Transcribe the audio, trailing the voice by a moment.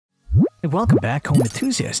And welcome back, home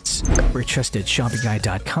enthusiasts. We're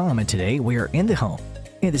trustedshoppeguide.com, and today we are in the home.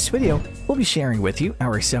 In this video, we'll be sharing with you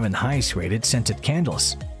our 7 highest rated scented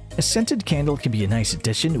candles. A scented candle can be a nice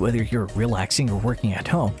addition whether you're relaxing or working at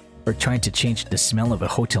home, or trying to change the smell of a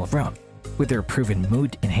hotel room. With their proven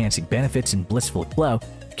mood-enhancing benefits and blissful glow,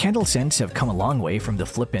 candle scents have come a long way from the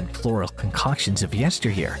flippant floral concoctions of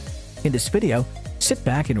yesteryear. In this video, sit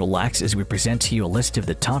back and relax as we present to you a list of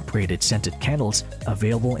the top-rated scented candles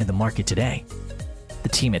available in the market today. The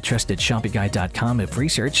team at trustedshoppeguide.com have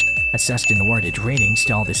researched, assessed, and awarded ratings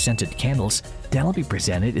to all the scented candles that will be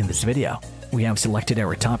presented in this video. We have selected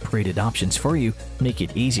our top-rated options for you, make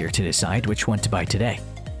it easier to decide which one to buy today.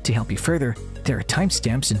 To help you further, there are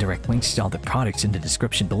timestamps and direct links to all the products in the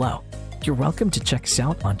description below. You're welcome to check us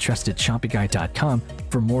out on trustedshoppeguide.com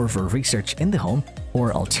for more of our research in the home,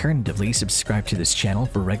 or alternatively subscribe to this channel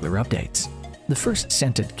for regular updates. The first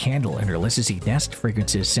scented candle in our list is the Nest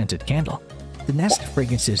Fragrances Scented Candle. The Nest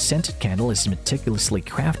Fragrances Scented Candle is meticulously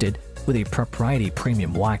crafted with a proprietary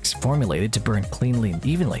premium wax formulated to burn cleanly and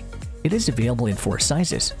evenly. It is available in 4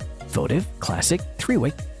 sizes: votive, classic,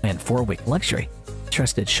 3-wick, and 4-wick luxury.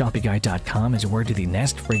 TrustedShoppeguide.com has awarded the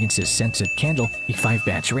Nest Fragrances Scented Candle a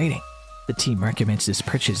 5-batch rating. The team recommends this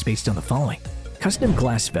purchase based on the following: custom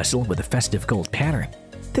glass vessel with a festive gold pattern.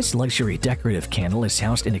 This luxury decorative candle is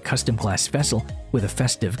housed in a custom glass vessel with a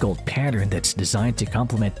festive gold pattern that's designed to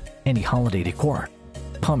complement any holiday decor.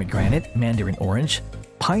 Pomegranate, mandarin orange,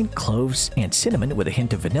 pine, cloves, and cinnamon with a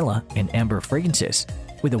hint of vanilla and amber fragrances.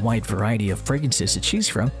 With a wide variety of fragrances to choose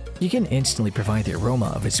from, you can instantly provide the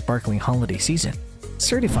aroma of a sparkling holiday season.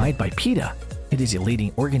 Certified by PETA, it is a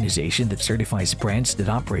leading organization that certifies brands that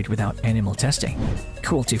operate without animal testing.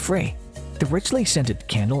 Cruelty-free. The richly scented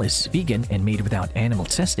candle is vegan and made without animal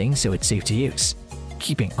testing, so it's safe to use.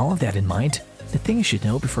 Keeping all of that in mind, the thing you should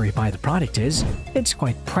know before you buy the product is, it's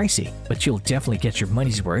quite pricey, but you'll definitely get your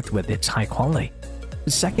money's worth with its high quality.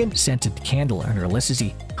 The second scented candle on our list is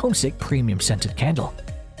the Homesick Premium Scented Candle.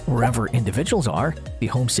 Wherever individuals are, the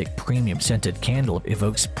Homesick Premium Scented Candle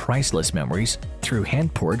evokes priceless memories through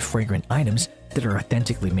hand-poured fragrant items that are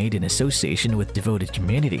authentically made in association with devoted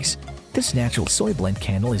communities. This natural soy blend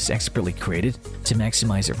candle is expertly created to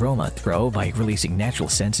maximize aroma throw by releasing natural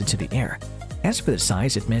scents into the air. As for the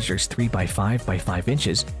size, it measures 3 by 5 by 5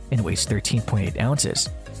 inches and weighs 13.8 ounces.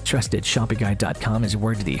 TrustedShoppeguide.com has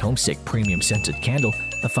awarded the Homesick Premium Scented Candle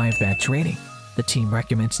a 5-batch rating. The team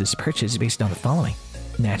recommends this purchase based on the following: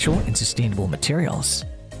 natural and sustainable materials.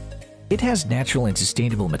 It has natural and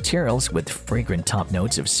sustainable materials with fragrant top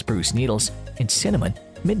notes of spruce needles and cinnamon,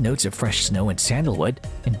 mid notes of fresh snow and sandalwood,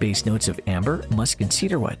 and base notes of amber, musk, and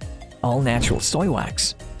cedarwood. All-natural soy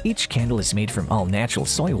wax. Each candle is made from all-natural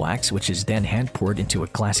soy wax, which is then hand-poured into a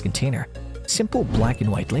glass container. Simple black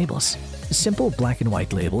and white labels. The simple black and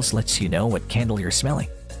white labels lets you know what candle you're smelling.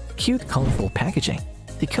 Cute, colorful packaging.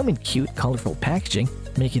 They come in cute, colorful packaging,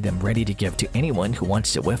 making them ready to give to anyone who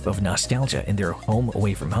wants a whiff of nostalgia in their home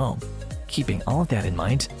away from home. Keeping all of that in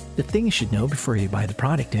mind, the thing you should know before you buy the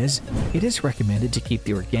product is, it is recommended to keep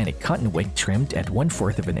the organic cotton wick trimmed at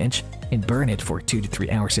 1/4 of an inch and burn it for 2 to 3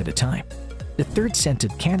 hours at a time. The third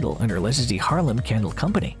scented candle on our list is the Harlem Candle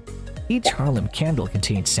Company. Each Harlem candle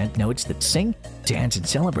contains scent notes that sing, dance, and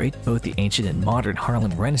celebrate both the ancient and modern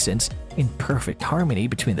Harlem Renaissance in perfect harmony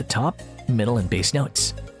between the top, middle, and base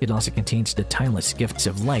notes. It also contains the timeless gifts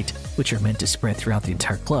of light, which are meant to spread throughout the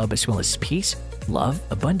entire club, as well as peace, love,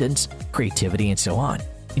 abundance, creativity, and so on.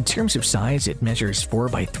 In terms of size, it measures 4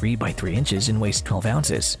 by 3 by 3 inches and weighs 12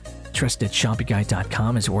 ounces.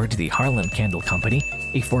 TrustedShoppeguide.com has awarded the Harlem Candle Company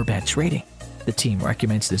a 4-batch rating. The team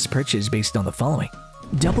recommends this purchase based on the following: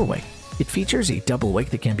 double wick. It features a double wick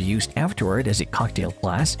that can be used afterward as a cocktail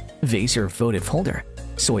glass, vase, or votive holder.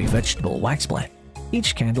 Soy vegetable wax blend.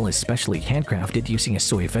 Each candle is specially handcrafted using a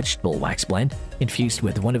soy vegetable wax blend infused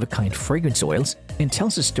with one-of-a-kind fragrance oils and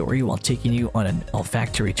tells a story while taking you on an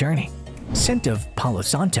olfactory journey. Scent of Palo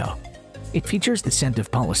Santo. It features the scent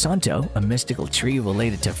of Palo Santo, a mystical tree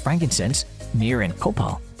related to frankincense, myrrh, and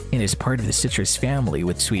copal, and is part of the citrus family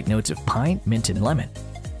with sweet notes of pine, mint, and lemon.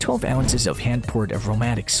 12 ounces of hand-poured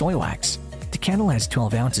aromatic soy wax. The candle has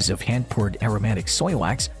 12 ounces of hand-poured aromatic soy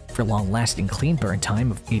wax for a long-lasting clean burn time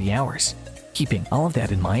of 80 hours. Keeping all of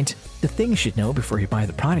that in mind, the thing you should know before you buy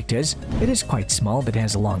the product is, it is quite small but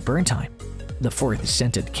has a long burn time. The fourth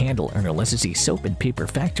scented candle on our list is the Soap and Paper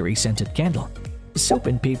Factory Scented Candle. The Soap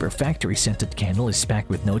and Paper Factory Scented Candle is packed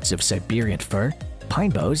with notes of Siberian fir, pine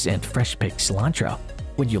boughs, and fresh-picked cilantro.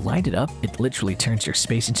 When you light it up, it literally turns your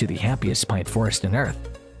space into the happiest pine forest on earth.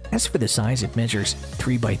 As for the size, it measures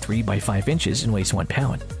 3 by 3 by 5 inches and weighs 1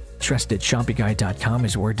 pound. TrustedShoppeguide.com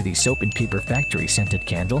has awarded the Soap and Paper Factory Scented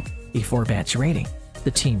Candle a 4-batch rating.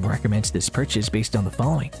 The team recommends this purchase based on the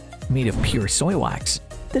following. Made of pure soy wax.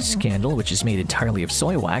 This candle, which is made entirely of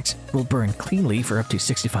soy wax, will burn cleanly for up to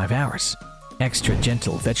 65 hours. Extra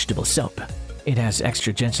gentle vegetable soap. It has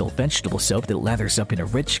extra gentle vegetable soap that lathers up in a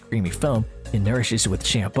rich, creamy foam and nourishes with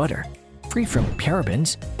shea butter. Free from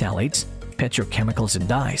parabens, phthalates, petrochemicals, and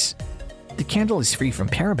dyes. The candle is free from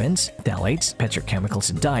parabens, phthalates,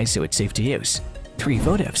 petrochemicals, and dyes, so it's safe to use. 3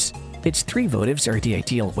 votives. Its 3 votives are the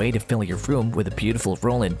ideal way to fill your room with a beautiful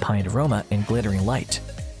roll-in pine aroma and glittering light.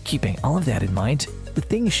 Keeping all of that in mind, the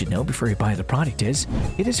thing you should know before you buy the product is,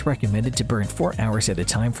 it is recommended to burn 4 hours at a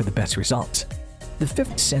time for the best results. The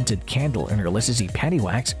 5th scented candle on our list is the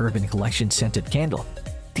Paddywax Urban Collection Scented Candle.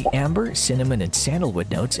 The amber, cinnamon, and sandalwood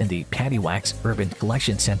notes in the Paddywax Urban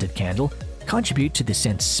Collection Scented Candle contribute to the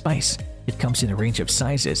scent's spice. It comes in a range of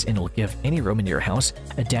sizes and will give any room in your house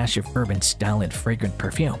a dash of urban style and fragrant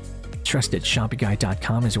perfume. Trusted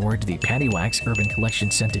ShoppingGuide.com has awarded the Paddywax Urban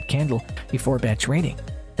Collection Scented Candle a 4-batch rating.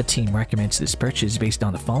 The team recommends this purchase based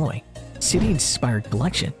on the following. City-inspired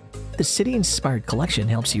collection. The city-inspired collection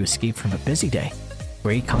helps you escape from a busy day.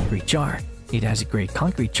 Gray concrete jar. It has a gray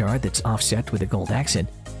concrete jar that's offset with a gold accent,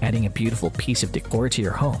 adding a beautiful piece of decor to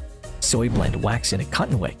your home. Soy blend wax and a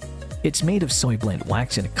cotton wick. It's made of soy blend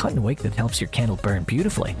wax and a cotton wick that helps your candle burn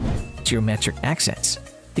beautifully. Geometric accents.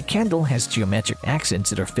 The candle has geometric accents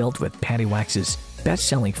that are filled with Paddywax's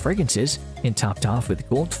best-selling fragrances and topped off with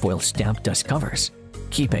gold foil stamped dust covers.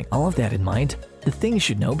 Keeping all of that in mind, the thing you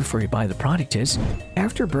should know before you buy the product is,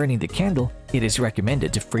 after burning the candle, it is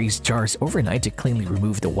recommended to freeze jars overnight to cleanly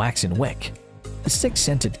remove the wax and wick. The 6th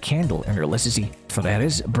scented candle on our list is the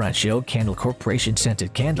Freres Branchiaux Candle Corporation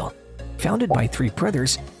Scented Candle. Founded by 3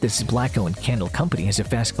 brothers, this Black-owned candle company has a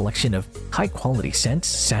vast collection of high-quality scents,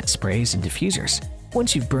 sat sprays, and diffusers.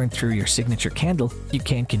 Once you've burned through your signature candle, you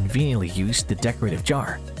can conveniently use the decorative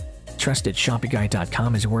jar. Trusted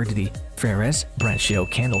ShoppingGuide.com has awarded the Freres Branchiaux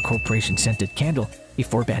Candle Corporation Scented Candle a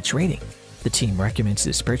 4-batch rating. The team recommends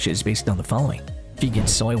this purchase based on the following. Vegan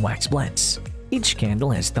soy wax blends. Each candle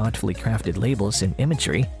has thoughtfully crafted labels and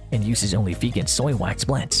imagery and uses only vegan soy wax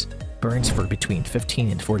blends. Burns for between 15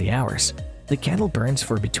 and 40 hours. The candle burns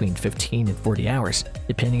for between 15 and 40 hours,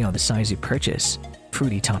 depending on the size you purchase.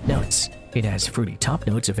 Fruity top notes. It has fruity top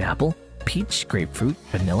notes of apple, peach, grapefruit,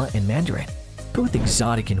 vanilla, and mandarin. Both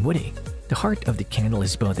exotic and woody. The heart of the candle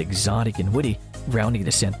is both exotic and woody, rounding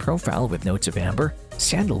the scent profile with notes of amber,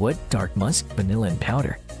 sandalwood, dark musk, vanilla, and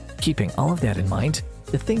powder. Keeping all of that in mind,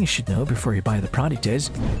 the thing you should know before you buy the product is,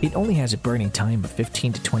 it only has a burning time of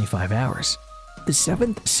 15 to 25 hours. The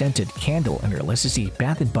 7th scented candle on our list is the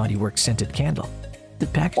Bath & Body Works Scented Candle. The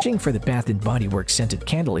packaging for the Bath & Body Works Scented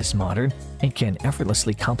Candle is modern and can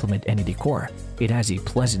effortlessly complement any decor. It has a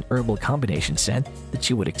pleasant herbal combination scent that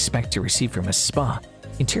you would expect to receive from a spa.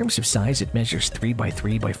 In terms of size, it measures 3 by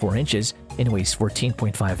 3 by 4 inches and weighs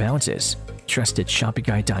 14.5 ounces. Trusted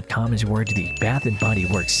ShoppingGuide.com has awarded the Bath & Body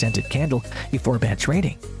Works Scented Candle a 4-batch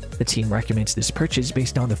rating. The team recommends this purchase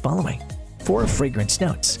based on the following. 4 fragrance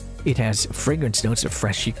notes. It has fragrance notes of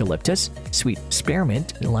fresh eucalyptus, sweet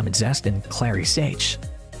spearmint, lemon zest, and clary sage.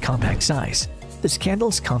 Compact size. This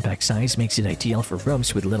candle's compact size makes it ideal for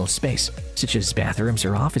rooms with little space, such as bathrooms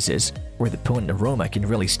or offices, where the potent aroma can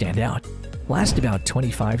really stand out. Lasts about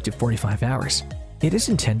 25 to 45 hours. It is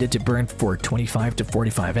intended to burn for 25 to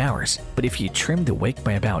 45 hours, but if you trim the wick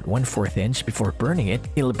by about 1/4 inch before burning it,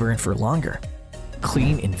 it'll burn for longer.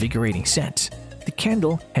 Clean, invigorating scent. The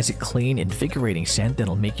candle has a clean, invigorating scent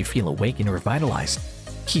that'll make you feel awake and revitalized.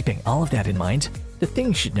 Keeping all of that in mind, the thing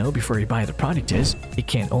you should know before you buy the product is, it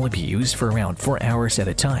can only be used for around 4 hours at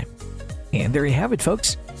a time. And there you have it,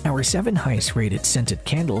 folks, our 7 highest rated scented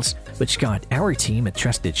candles, which got our team at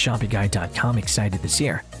TrustedShoppingGuide.com excited this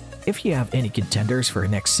year. If you have any contenders for our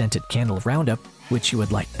next scented candle roundup, which you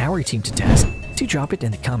would like our team to test, do drop it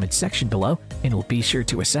in the comments section below, and we'll be sure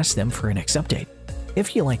to assess them for our next update.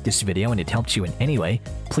 If you liked this video and it helped you in any way,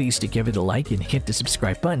 please do give it a like and hit the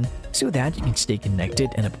subscribe button so that you can stay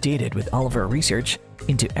connected and updated with all of our research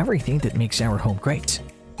into everything that makes our home great.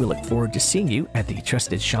 We look forward to seeing you at the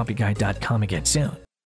TrustedShoppingGuide.com again soon.